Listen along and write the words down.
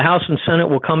The House and Senate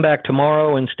will come back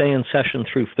tomorrow and stay in session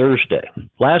through Thursday.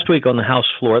 Last week on the House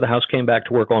floor, the House came back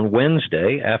to work on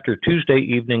Wednesday after Tuesday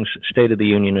evening's State of the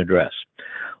Union address.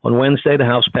 On Wednesday, the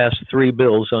House passed 3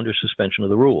 bills under suspension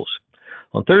of the rules.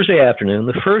 On Thursday afternoon,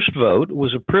 the first vote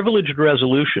was a privileged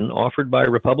resolution offered by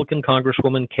Republican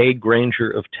Congresswoman Kay Granger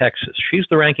of Texas. She's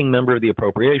the ranking member of the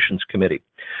Appropriations Committee.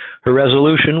 Her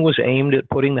resolution was aimed at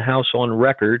putting the House on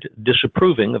record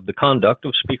disapproving of the conduct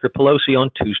of Speaker Pelosi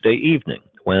on Tuesday evening,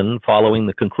 when, following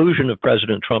the conclusion of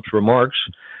President Trump's remarks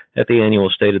at the annual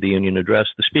State of the Union address,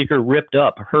 the Speaker ripped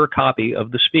up her copy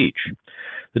of the speech.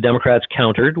 The Democrats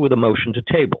countered with a motion to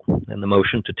table, and the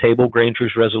motion to table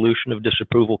Granger's resolution of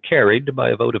disapproval carried by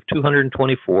a vote of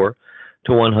 224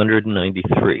 to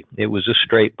 193. It was a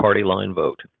straight party line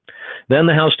vote. Then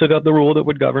the House took up the rule that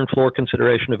would govern floor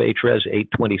consideration of HRes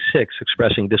 826,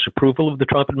 expressing disapproval of the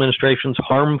Trump administration's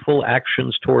harmful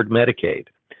actions toward Medicaid.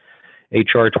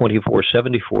 HR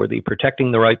 2474, the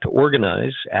Protecting the Right to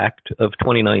Organize Act of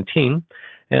 2019,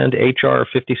 and HR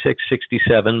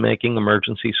 5667, making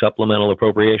emergency supplemental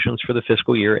appropriations for the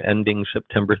fiscal year ending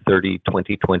September 30,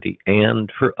 2020,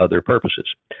 and for other purposes.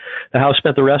 The House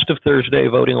spent the rest of Thursday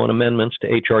voting on amendments to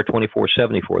HR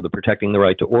 2474, the Protecting the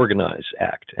Right to Organize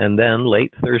Act, and then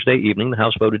late Thursday evening, the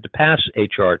House voted to pass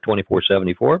HR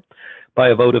 2474 by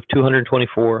a vote of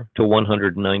 224 to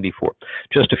 194.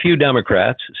 Just a few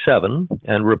Democrats, 7,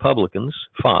 and Republicans,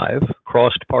 5,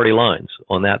 crossed party lines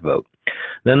on that vote.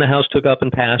 Then the House took up and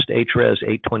passed HRes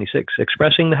 826,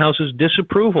 expressing the House's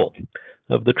disapproval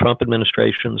of the Trump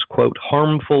administration's, quote,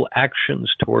 harmful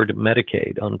actions toward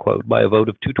Medicaid, unquote, by a vote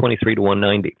of 223 to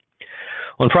 190.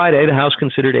 On Friday, the House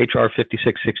considered H.R.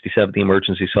 5667, the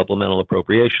Emergency Supplemental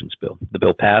Appropriations Bill. The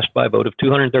bill passed by a vote of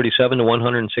 237 to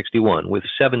 161, with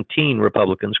 17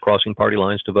 Republicans crossing party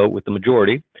lines to vote with the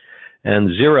majority,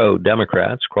 and 0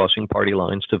 Democrats crossing party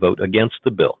lines to vote against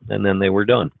the bill, and then they were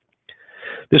done.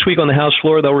 This week on the House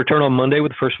floor, they'll return on Monday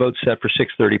with the first vote set for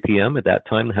 6:30 p.m. At that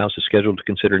time, the House is scheduled to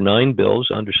consider 9 bills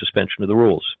under suspension of the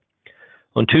rules.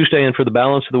 On Tuesday and for the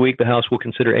balance of the week, the House will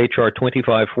consider H.R.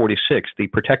 2546, the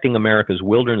Protecting America's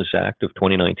Wilderness Act of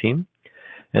 2019,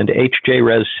 and H.J.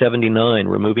 Res. 79,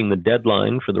 removing the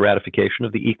deadline for the ratification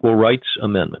of the Equal Rights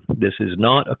Amendment. This is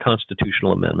not a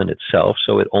constitutional amendment itself,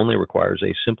 so it only requires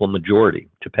a simple majority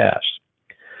to pass.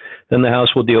 Then the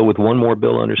House will deal with one more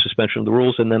bill under suspension of the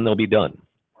rules, and then they'll be done.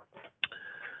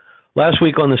 Last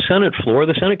week on the Senate floor,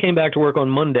 the Senate came back to work on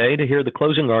Monday to hear the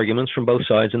closing arguments from both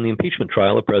sides in the impeachment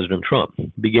trial of President Trump.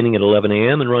 Beginning at 11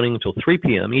 a.m. and running until 3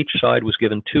 p.m., each side was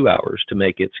given 2 hours to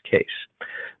make its case.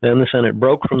 Then the Senate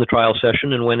broke from the trial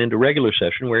session and went into regular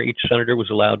session, where each senator was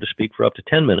allowed to speak for up to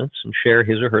 10 minutes and share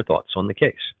his or her thoughts on the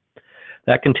case.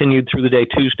 That continued through the day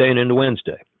Tuesday and into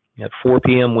Wednesday. At 4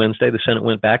 p.m. Wednesday, the Senate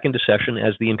went back into session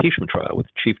as the impeachment trial, with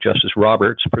Chief Justice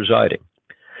Roberts presiding.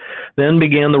 Then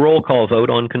began the roll call vote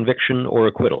on conviction or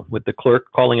acquittal, with the clerk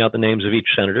calling out the names of each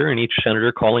senator and each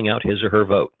senator calling out his or her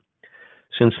vote.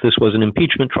 Since this was an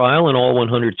impeachment trial and all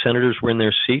 100 senators were in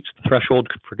their seats, the threshold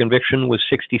for conviction was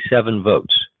 67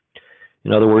 votes.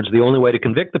 In other words, the only way to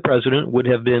convict the president would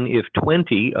have been if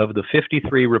 20 of the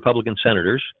 53 Republican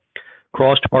senators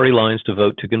crossed party lines to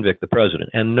vote to convict the president,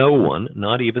 and no one,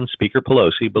 not even Speaker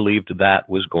Pelosi, believed that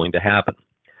was going to happen.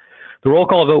 The roll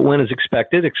call vote went as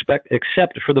expected,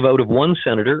 except for the vote of one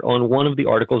senator on one of the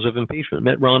articles of impeachment,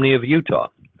 Mitt Romney of Utah,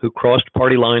 who crossed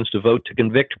party lines to vote to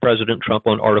convict President Trump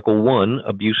on Article 1,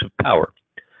 abuse of power.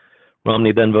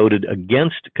 Romney then voted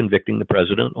against convicting the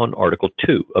president on Article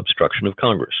 2, obstruction of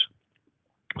Congress.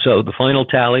 So the final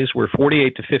tallies were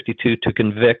 48 to 52 to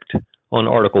convict on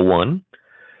Article 1,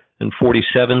 and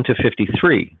 47 to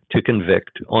 53 to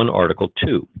convict on Article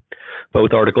 2.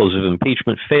 Both articles of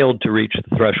impeachment failed to reach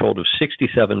the threshold of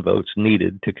 67 votes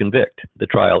needed to convict. The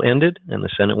trial ended, and the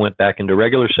Senate went back into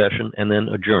regular session and then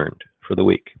adjourned for the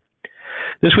week.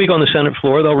 This week on the Senate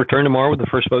floor, they'll return tomorrow with the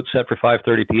first vote set for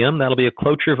 5:30 p.m. That'll be a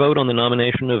cloture vote on the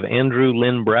nomination of Andrew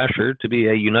Lynn Brasher to be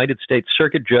a United States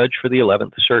Circuit Judge for the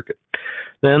 11th Circuit.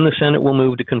 Then the Senate will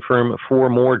move to confirm 4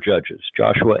 more judges: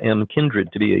 Joshua M.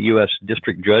 Kindred to be a U.S.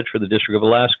 District Judge for the District of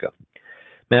Alaska,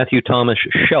 Matthew Thomas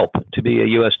Shelp to be a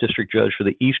U.S. District Judge for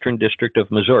the Eastern District of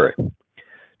Missouri,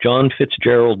 John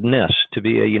Fitzgerald Ness to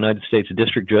be a United States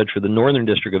District Judge for the Northern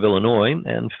District of Illinois,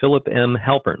 and Philip M.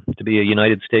 Halpern to be a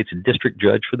United States District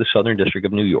Judge for the Southern District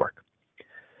of New York.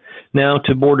 Now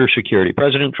to border security.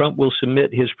 President Trump will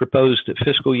submit his proposed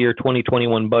fiscal year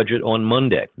 2021 budget on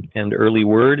Monday, and early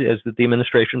word is that the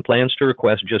administration plans to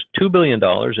request just $2 billion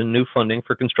in new funding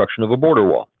for construction of a border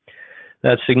wall.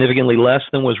 That's significantly less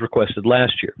than was requested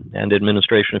last year. And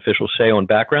administration officials say on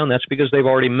background that's because they've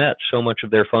already met so much of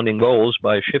their funding goals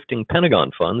by shifting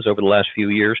Pentagon funds over the last few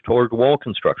years toward wall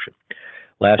construction.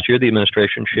 Last year, the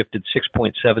administration shifted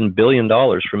 $6.7 billion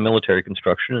from military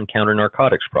construction and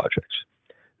counter-narcotics projects.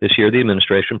 This year, the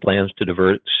administration plans to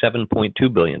divert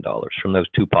 $7.2 billion from those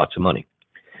two pots of money.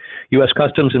 U.S.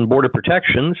 Customs and Border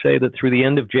Protection say that through the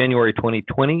end of January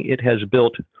 2020, it has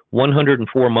built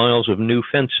 104 miles of new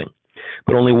fencing.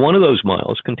 But only one of those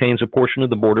miles contains a portion of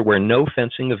the border where no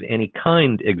fencing of any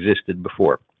kind existed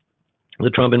before. The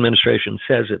Trump administration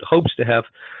says it hopes to have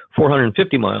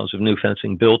 450 miles of new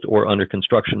fencing built or under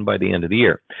construction by the end of the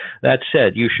year. That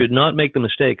said, you should not make the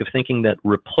mistake of thinking that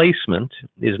replacement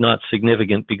is not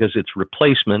significant because it's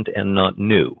replacement and not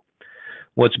new.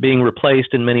 What's being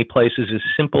replaced in many places is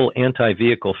simple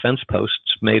anti-vehicle fence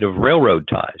posts made of railroad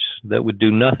ties that would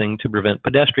do nothing to prevent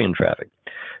pedestrian traffic.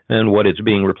 And what it's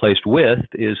being replaced with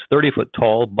is 30-foot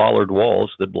tall bollard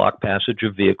walls that block passage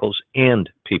of vehicles and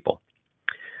people.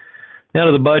 Now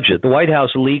to the budget. The White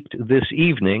House leaked this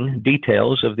evening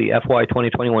details of the FY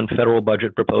 2021 federal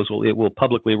budget proposal it will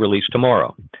publicly release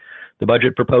tomorrow. The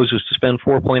budget proposes to spend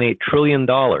 $4.8 trillion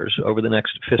over the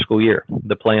next fiscal year.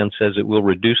 The plan says it will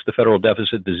reduce the federal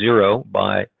deficit to zero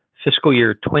by fiscal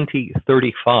year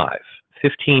 2035,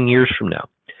 15 years from now.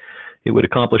 It would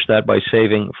accomplish that by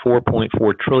saving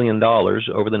 $4.4 trillion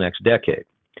over the next decade.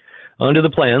 Under the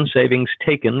plan, savings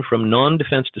taken from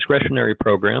non-defense discretionary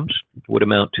programs would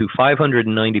amount to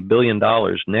 $590 billion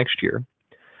next year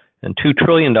and $2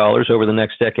 trillion over the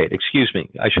next decade. Excuse me,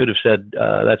 I should have said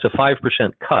that's a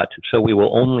 5% cut, so we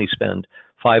will only spend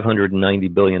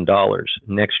 $590 billion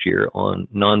next year on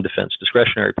non-defense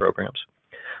discretionary programs.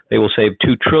 They will save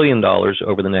 $2 trillion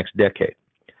over the next decade.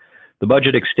 The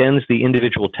budget extends the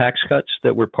individual tax cuts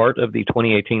that were part of the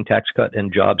 2018 Tax Cut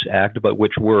and Jobs Act, but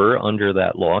which were, under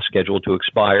that law, scheduled to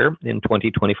expire in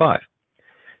 2025.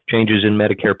 Changes in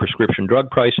Medicare prescription drug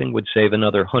pricing would save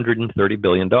another $130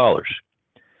 billion.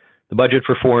 The budget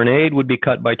for foreign aid would be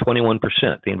cut by 21%.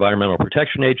 The Environmental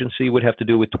Protection Agency would have to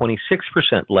do with 26%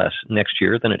 less next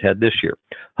year than it had this year.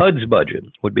 HUD's budget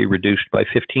would be reduced by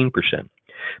 15%.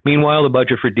 Meanwhile, the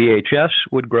budget for DHS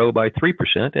would grow by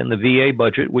 3%, and the VA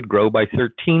budget would grow by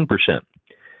 13%.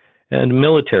 And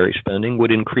military spending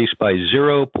would increase by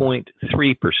 0.3%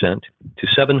 to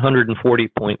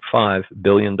 $740.5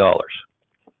 billion.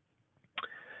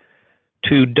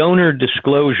 To donor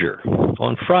disclosure,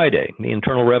 on Friday, the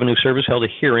Internal Revenue Service held a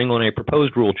hearing on a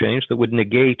proposed rule change that would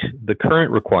negate the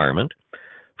current requirement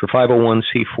for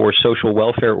 501c4 social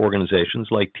welfare organizations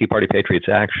like Tea Party Patriots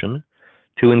Action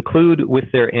to include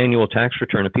with their annual tax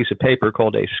return a piece of paper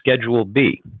called a Schedule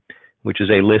B, which is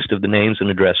a list of the names and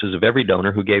addresses of every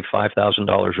donor who gave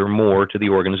 $5,000 or more to the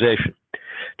organization.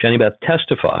 Jenny Beth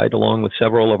testified, along with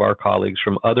several of our colleagues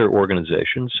from other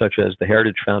organizations, such as the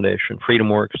Heritage Foundation,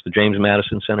 FreedomWorks, the James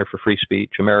Madison Center for Free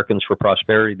Speech, Americans for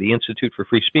Prosperity, the Institute for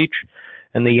Free Speech,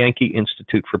 and the Yankee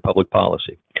Institute for Public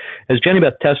Policy. As Jenny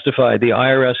Beth testified, the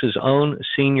IRS's own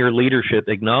senior leadership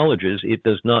acknowledges it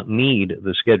does not need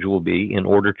the Schedule B in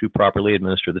order to properly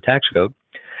administer the tax code,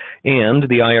 and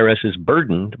the IRS is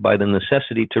burdened by the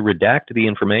necessity to redact the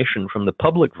information from the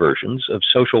public versions of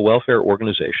social welfare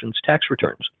organizations' tax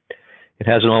returns. It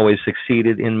hasn't always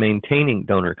succeeded in maintaining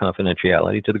donor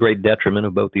confidentiality, to the great detriment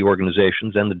of both the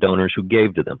organizations and the donors who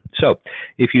gave to them. So,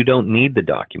 if you don't need the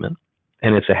document,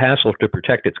 and it's a hassle to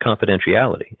protect its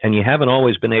confidentiality, and you haven't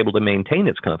always been able to maintain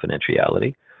its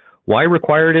confidentiality, why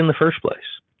require it in the first place?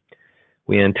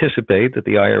 We anticipate that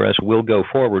the IRS will go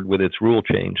forward with its rule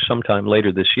change sometime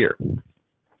later this year.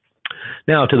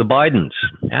 Now, to the Bidens.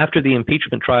 After the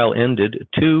impeachment trial ended,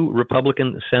 two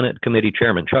Republican Senate committee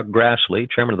chairmen, Chuck Grassley,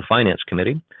 chairman of the Finance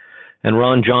Committee, and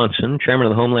Ron Johnson, chairman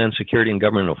of the Homeland Security and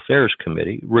Government Affairs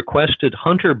Committee, requested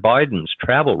Hunter Biden's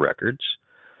travel records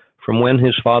from when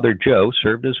his father, Joe,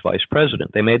 served as vice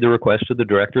president. They made the request to the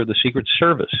director of the Secret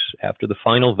Service after the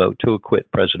final vote to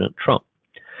acquit President Trump.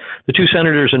 The two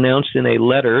senators announced in a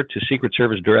letter to Secret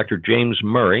Service Director James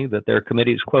Murray that their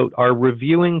committees, quote, are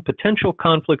reviewing potential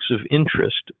conflicts of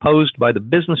interest posed by the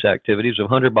business activities of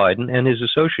Hunter Biden and his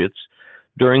associates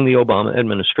during the Obama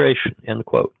administration, end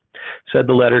quote. Said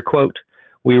the letter, quote,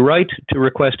 we write to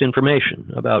request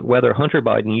information about whether Hunter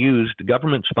Biden used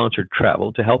government-sponsored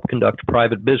travel to help conduct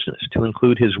private business, to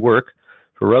include his work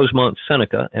for Rosemont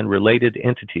Seneca and related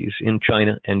entities in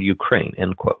China and Ukraine,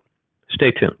 end quote. Stay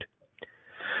tuned.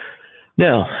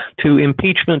 Now, to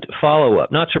impeachment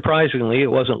follow-up. Not surprisingly,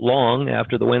 it wasn't long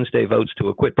after the Wednesday votes to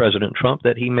acquit President Trump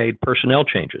that he made personnel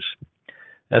changes.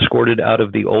 Escorted out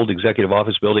of the old executive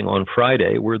office building on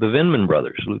Friday were the Vindman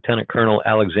brothers, Lieutenant Colonel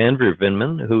Alexander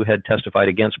Vindman, who had testified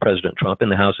against President Trump in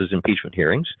the House's impeachment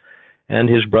hearings, and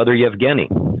his brother Yevgeny,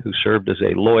 who served as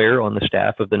a lawyer on the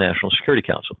staff of the National Security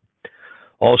Council.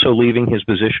 Also leaving his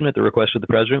position at the request of the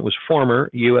president was former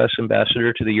U.S.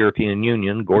 Ambassador to the European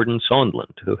Union, Gordon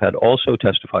Sondland, who had also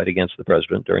testified against the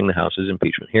president during the House's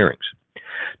impeachment hearings.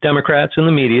 Democrats and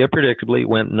the media predictably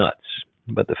went nuts.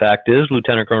 But the fact is,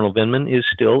 Lieutenant Colonel Vindman is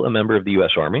still a member of the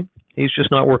U.S. Army. He's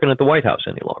just not working at the White House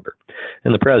any longer.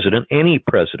 And the president, any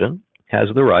president, has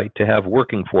the right to have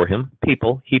working for him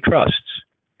people he trusts.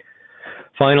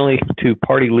 Finally, to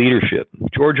party leadership.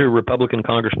 Georgia Republican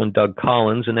Congressman Doug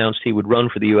Collins announced he would run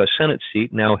for the U.S. Senate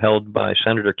seat now held by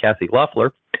Senator Kathy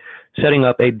Loeffler, setting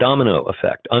up a domino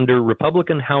effect. Under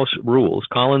Republican House rules,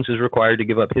 Collins is required to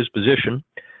give up his position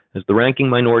as the ranking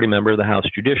minority member of the House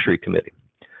Judiciary Committee.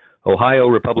 Ohio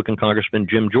Republican Congressman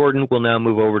Jim Jordan will now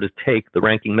move over to take the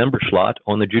ranking member slot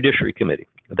on the Judiciary Committee.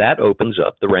 That opens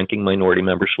up the ranking minority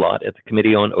member slot at the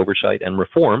Committee on Oversight and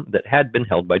Reform that had been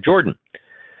held by Jordan.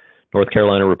 North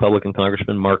Carolina Republican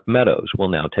Congressman Mark Meadows will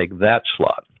now take that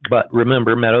slot. But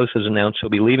remember, Meadows has announced he'll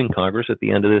be leaving Congress at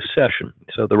the end of this session.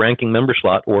 So the ranking member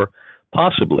slot, or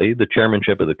possibly the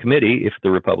chairmanship of the committee, if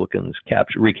the Republicans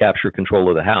recapture control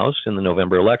of the House in the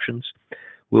November elections,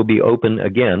 will be open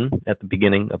again at the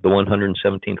beginning of the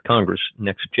 117th Congress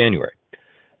next January.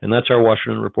 And that's our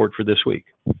Washington Report for this week.